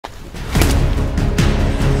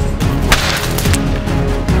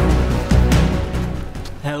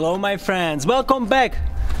Hello my friends, welcome back!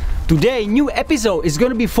 Today new episode is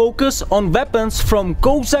gonna be focused on weapons from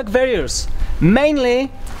Cossack warriors.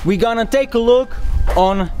 Mainly we're gonna take a look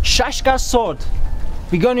on Shashka sword.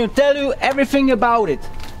 We're gonna tell you everything about it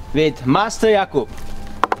with Master Jakub.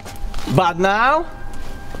 But now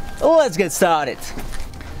let's get started.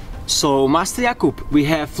 So Master Jakub, we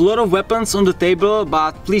have a lot of weapons on the table,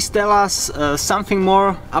 but please tell us something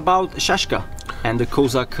more about Shashka and the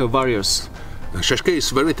Cossack warriors. Shashka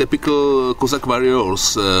is very typical Cossack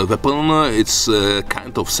warriors weapon. It's a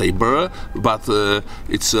kind of saber, but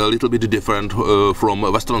it's a little bit different from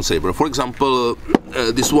Western saber. For example,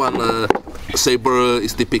 this one saber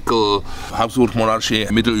is typical Habsburg monarchy,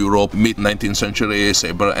 Middle Europe, mid-19th century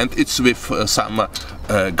saber, and it's with some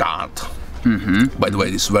guard. By the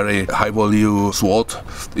way, this very high value sword,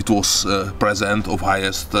 it was present of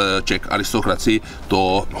highest Czech aristocracy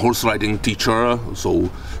to horse riding teacher, so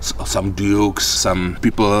some dukes, some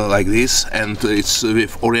people like this, and it's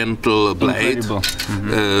with oriental blade.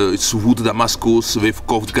 It's wood Damascus with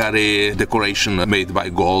Kovdgari decoration made by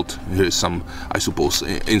gold. Here is some, I suppose,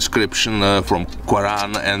 inscription from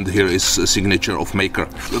Quran, and here is a signature of maker.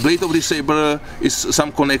 The blade of this saber is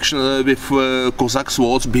some connection with Cossack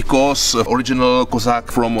swords, because original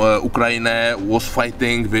Cossack from Ukraine was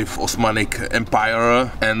fighting with Osmanic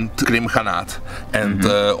Empire and Krim Khanate, and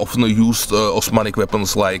often used Osmanic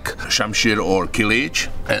weapons like Shamshir or Kilich.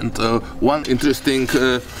 And one interesting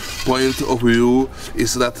point of view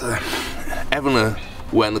is that even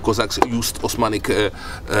when Cossacks used Osmanic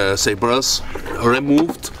sabers,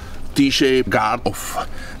 removed T-shaped guard of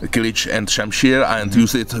Kilich and Shamshir and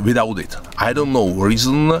used it without it. I don't know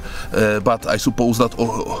reason, but I suppose that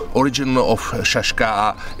origin of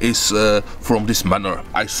Shashka is from this manner.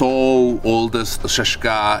 I saw oldest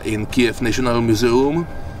Shashka in Kiev National Museum.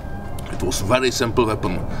 It was very simple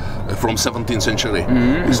weapon from 17th century.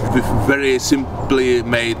 It's with very simply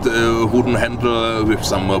made wooden handle with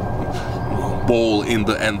some ball in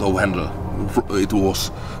the end of handle. It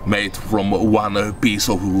was made from one piece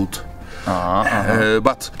of wood.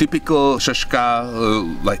 But typical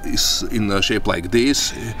Shashka like is in a shape like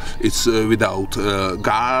this. It's without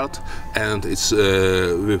guard, and it's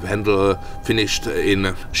with handle finished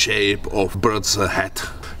in shape of bird's head.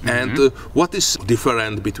 And what is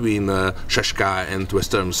different between Shashka and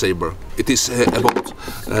Western saber? It is about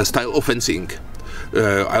style of fencing.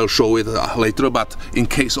 I'll show it later, but in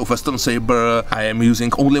case of Western saber I am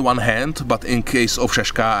using only one hand, but in case of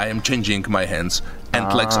Shashka I am changing my hands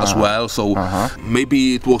and legs as well, so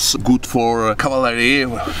maybe it was good for cavalry.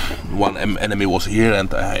 One enemy was here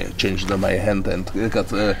and I changed my hand and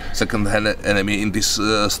got a second hand enemy in this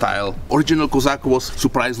style. Original Cossack was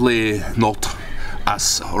surprisingly not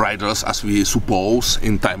as riders as we suppose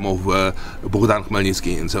in time of Bogdan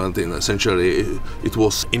Khmelnytsky in 17th century. It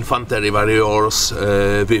was infantry warriors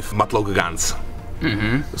with matlock guns.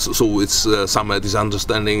 So it's some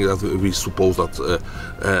misunderstanding that we suppose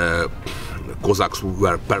that Cossacks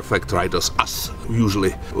were perfect riders, as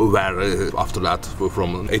usually were after that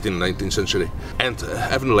from 18th, 19th century. And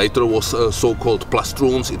even later was so-called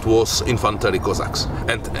plastruns, it was infantry Cossacks.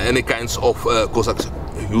 And any kinds of Cossacks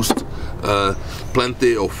used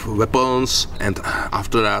plenty of weapons, and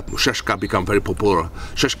after that Shashka became very popular.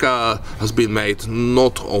 Shashka has been made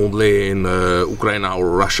not only in Ukraine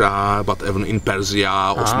or Russia, but even in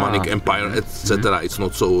Persia, Osmanic Empire, etc. It's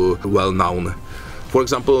not so well known. For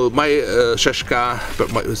example, my Shashka,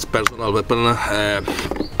 my personal weapon,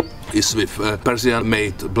 is with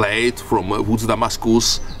Persian-made blade from wood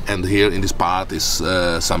Damascus, and here in this part is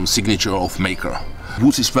some signature of maker.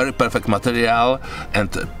 Wood is very perfect material, and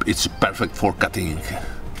it's perfect for cutting.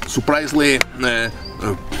 Surprisingly,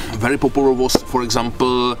 very popular was, for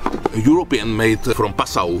example, European made from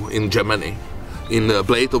Passau in Germany. In the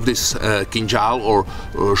blade of this kinjal or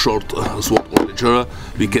short sword order,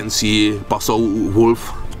 we can see Passau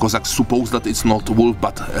wolf. Cossacks suppose that it's not wolf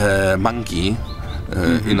but monkey,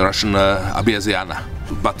 in Russian Abiesiana.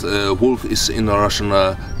 But wolf is in Russian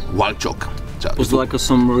Walchok. Was it like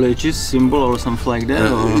some religious symbol or something like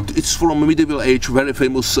that? It's from medieval age, very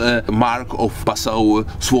famous mark of Passau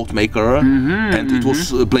sword maker, and it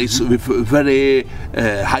was blades with very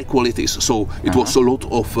high qualities. So it was a lot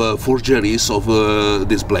of forgeries of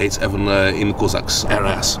these blades, even in Cossacks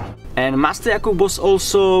areas. And Master Jakub was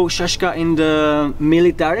also Shashka in the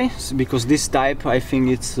military, because this type, I think,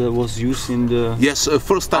 it was used in the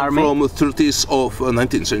first time army. From 30s of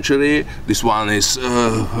 19th century. This one is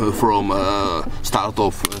from start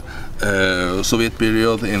of Soviet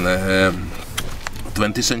period in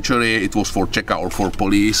 20th century. It was for Cheka or for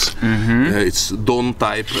police. It's Don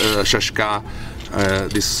type Shashka.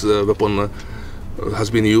 This weapon has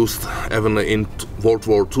been used even in World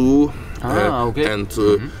War II, okay. and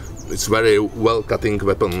it's very well cutting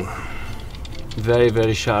weapon. Very,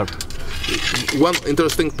 very sharp. One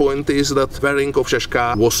interesting point is that wearing of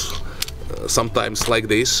Shashka was sometimes like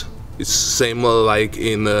this. It's same like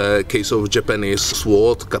in case of Japanese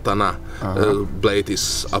sword, katana. Blade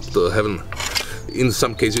is up to heaven. In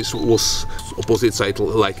some cases was opposite side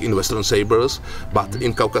like in Western sabers, but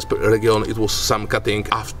in Caucasus region it was some cutting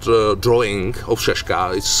after drawing of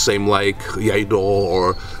Shashka. It's same like Iaido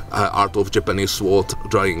or art of Japanese sword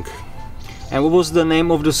drawing. And what was the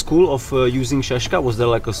name of the school of using Shashka? Was there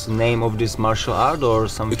like a name of this martial art or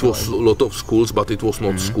something? It was a lot of schools, but it was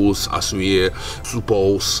not schools as we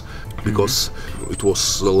suppose, because it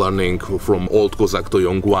was learning from old Cossack to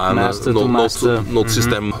young one, not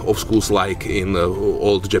system of schools like in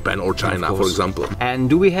old Japan or China, for example. And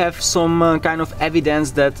do we have some kind of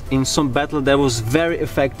evidence that in some battle that was very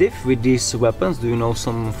effective with these weapons? Do you know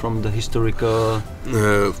some from the historical?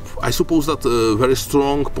 I suppose that a very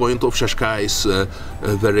strong point of Shashka is a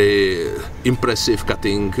very impressive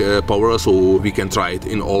cutting power, so we can try it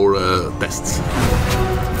in our tests.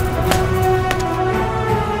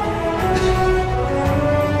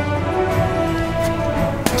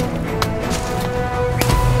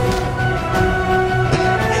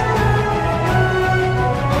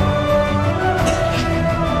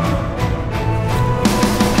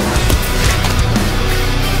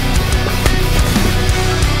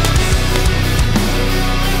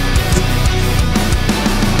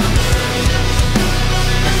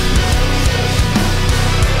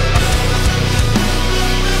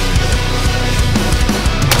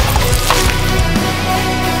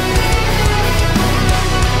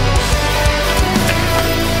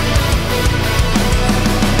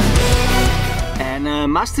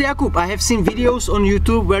 Master Jakub, I have seen videos on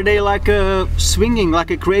YouTube where they like swinging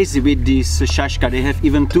like a crazy with this Shashka. They have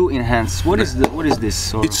even two in hands. What is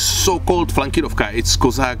this? Or? It's so-called flankirovka. It's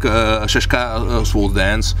Cossack Shashka sword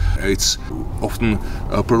dance. It's often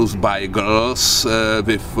produced by girls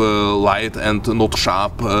with light and not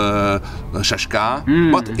sharp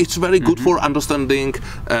Shashka. But it's very good for understanding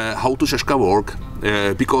how to Shashka work,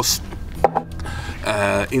 because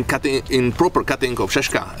in proper cutting of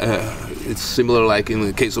Shashka, it's similar like in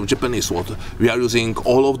the case of Japanese sword. We are using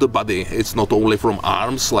all of the body. It's not only from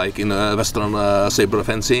arms like in Western saber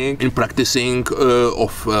fencing. In practicing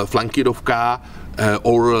of flankirovka,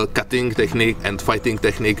 our cutting technique and fighting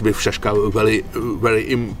technique with Shashka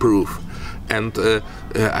very improve. And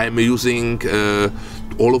I'm using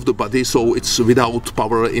all of the body, so it's without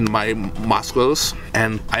power in my muscles,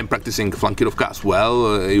 and I'm practicing flankirovka as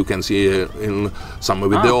well. You can see in some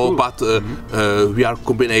video, cool. But we are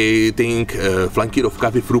combining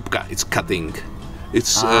flankirovka with rubka. It's cutting.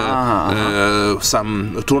 It's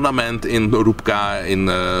some tournament in rubka in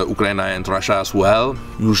Ukraine and Russia as well.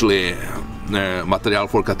 Usually material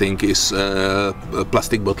for cutting is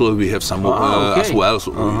plastic bottle. We have some as well,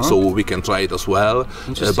 so we can try it as well.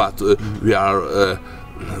 But we are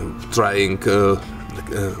trying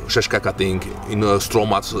Shashka cutting in straw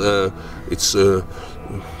mats. It's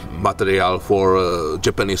material for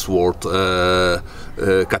Japanese sword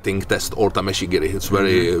cutting test or tameshigiri. It's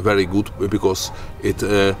very good because it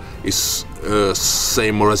is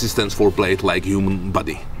same resistance for blade like human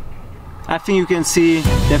body. I think you can see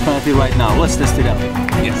definitely right now. Let's test it out.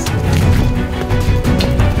 Yes.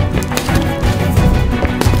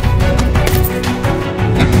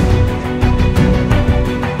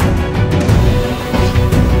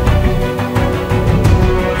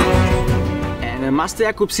 Master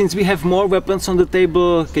Jakub, since we have more weapons on the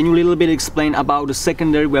table, can you a little bit explain about the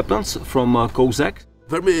secondary weapons from Cossack?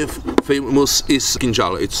 Very famous is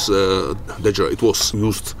kinjal. It's dagger. It was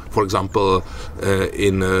used, for example,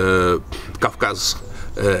 in Caucasus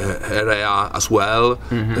area as well.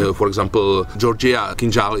 For example, Georgia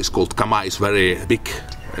kinjal is called kama. It's very big.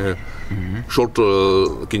 Short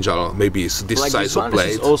kinjal, maybe it's this like size this of blade.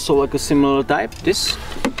 This is also like a similar type. This.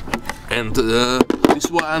 And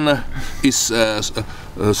this one is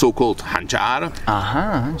so-called hanjar.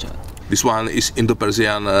 Hanjar. This one is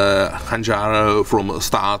Indo-Persian hanjar from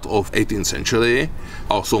start of 18th century,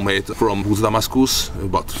 also made from wood Damascus,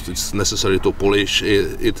 but it's necessary to polish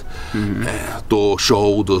it to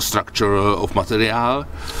show the structure of material.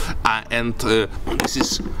 And this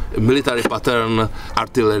is a military pattern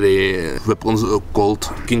artillery weapons called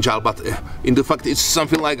kinjal, but in the fact it's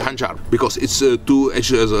something like hanjar because it's two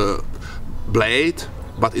edges blade,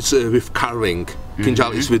 but it's with carving.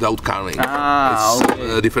 Kinjal is without carving. It's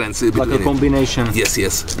a difference between like a combination. It. Yes,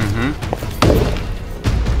 yes.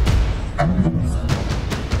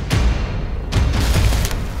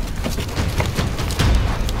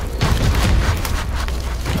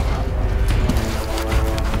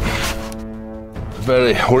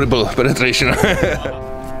 very horrible penetration.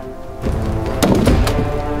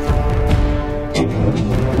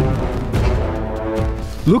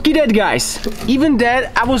 Look at that, guys. Even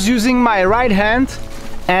that, I was using my right hand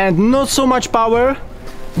and not so much power.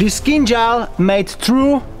 This skin gel made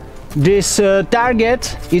through this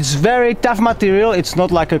target. It's very tough material. It's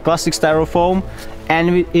not like a classic styrofoam,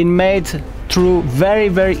 and it made through very,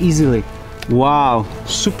 very easily. Wow,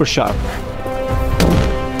 super sharp.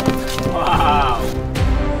 Wow.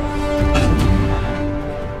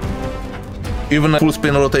 Even full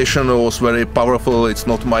spin rotation was very powerful. It's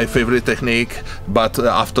not my favorite technique, but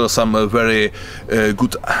after some very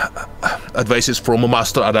good advices from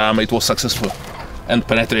Master Adam, it was successful. And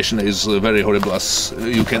penetration is very horrible, as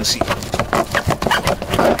you can see.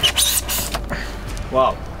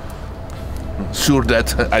 Wow. Sure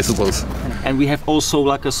that, I suppose. And we have also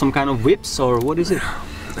like some kind of whips, or what is it?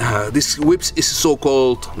 This whips is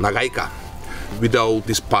so-called nagaika. Without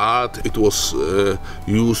this part, it was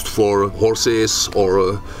used for horses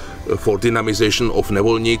or for dynamization of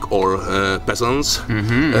nevolnik or peasants.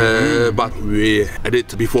 But we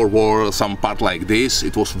added before war some part like this.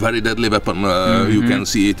 It was very deadly weapon. You can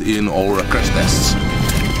see it in our crash tests.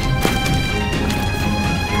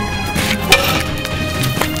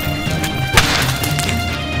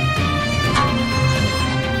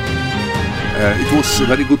 It was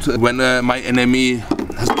very good when my enemy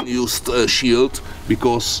has been used shield,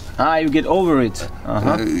 because you get over it.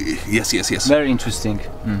 yes. Very interesting.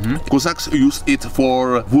 Cossacks used it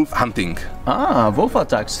for wolf hunting. Wolf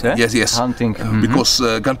attacks, eh? Yes. Hunting. Because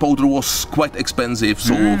gunpowder was quite expensive,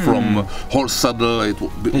 so from horse saddle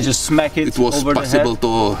they just smack it. It was over possible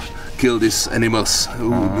the head. to kill these animals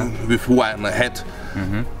with one head.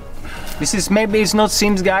 This is, maybe it's not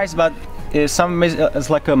seams, guys, but it's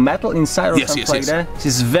like a metal inside or something like that. This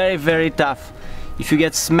is very, very tough. If you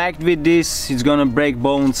get smacked with this, it's gonna break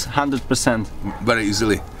bones 100%. Very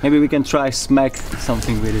easily. Maybe we can try smack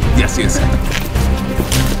something with it. Yes.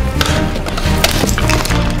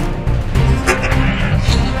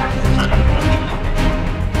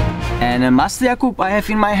 And Master Jakub, I have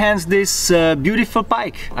in my hands this beautiful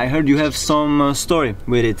pike. I heard you have some story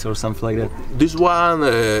with it or something like that. This one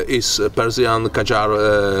is Persian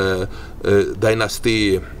Qajar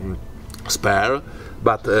dynasty spear.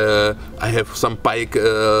 But I have some pike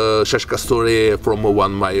Shashka story from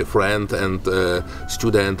one my friend and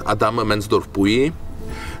student Adam Mensdorf-Puyi.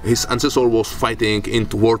 His ancestor was fighting in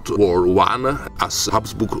World War I as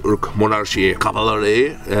Habsburg monarchy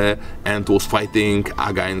cavalry and was fighting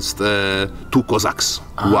against two Cossacks.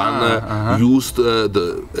 One used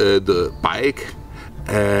the pike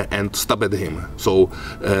and stabbed him. So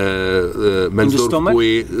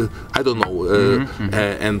Mensdorf-Puyi, I don't know,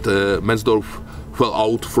 and Mensdorf fell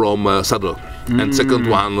out from saddle. And second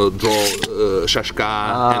one draw Shashka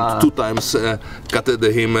and 2 times cutted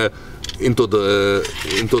him into the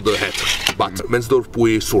head. But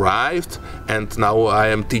Mensdorf-Puyi survived, and now I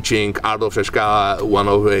am teaching art of Shashka, one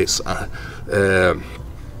of his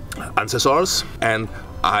ancestors. And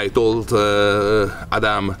I told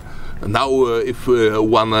Adam, now if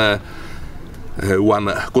one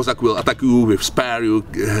Cossack will attack you with spear, you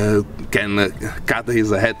can cut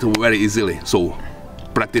his head very easily. So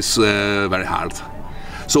practice very hard.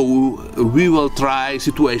 So we will try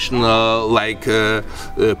situation like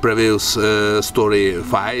previous story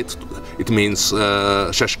fight. It means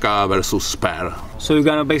Shashka versus spear. So you're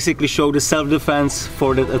gonna basically show the self-defense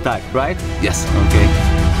for that attack, right? Yes. Okay.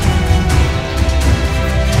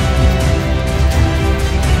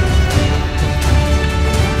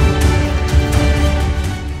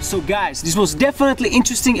 So guys, this was definitely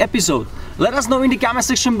interesting episode. Let us know in the comment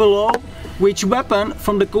section below which weapon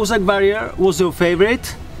from the Cossack warrior was your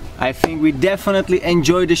favorite. I think we definitely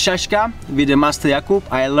enjoyed the Shashka with the Master Jakub.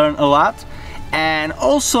 I learned a lot. And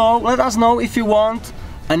also let us know if you want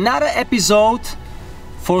another episode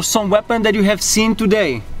for some weapon that you have seen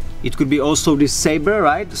today. It could be also this saber,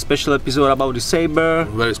 right? A special episode about the saber.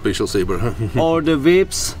 Very special saber. Or the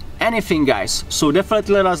whips. Anything, guys. So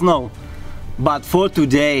definitely let us know. But for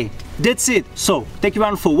today, that's it. So thank you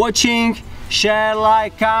everyone for watching. Share,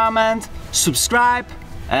 like, comment, subscribe,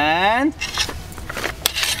 and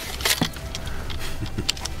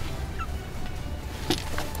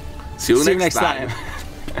see you next time.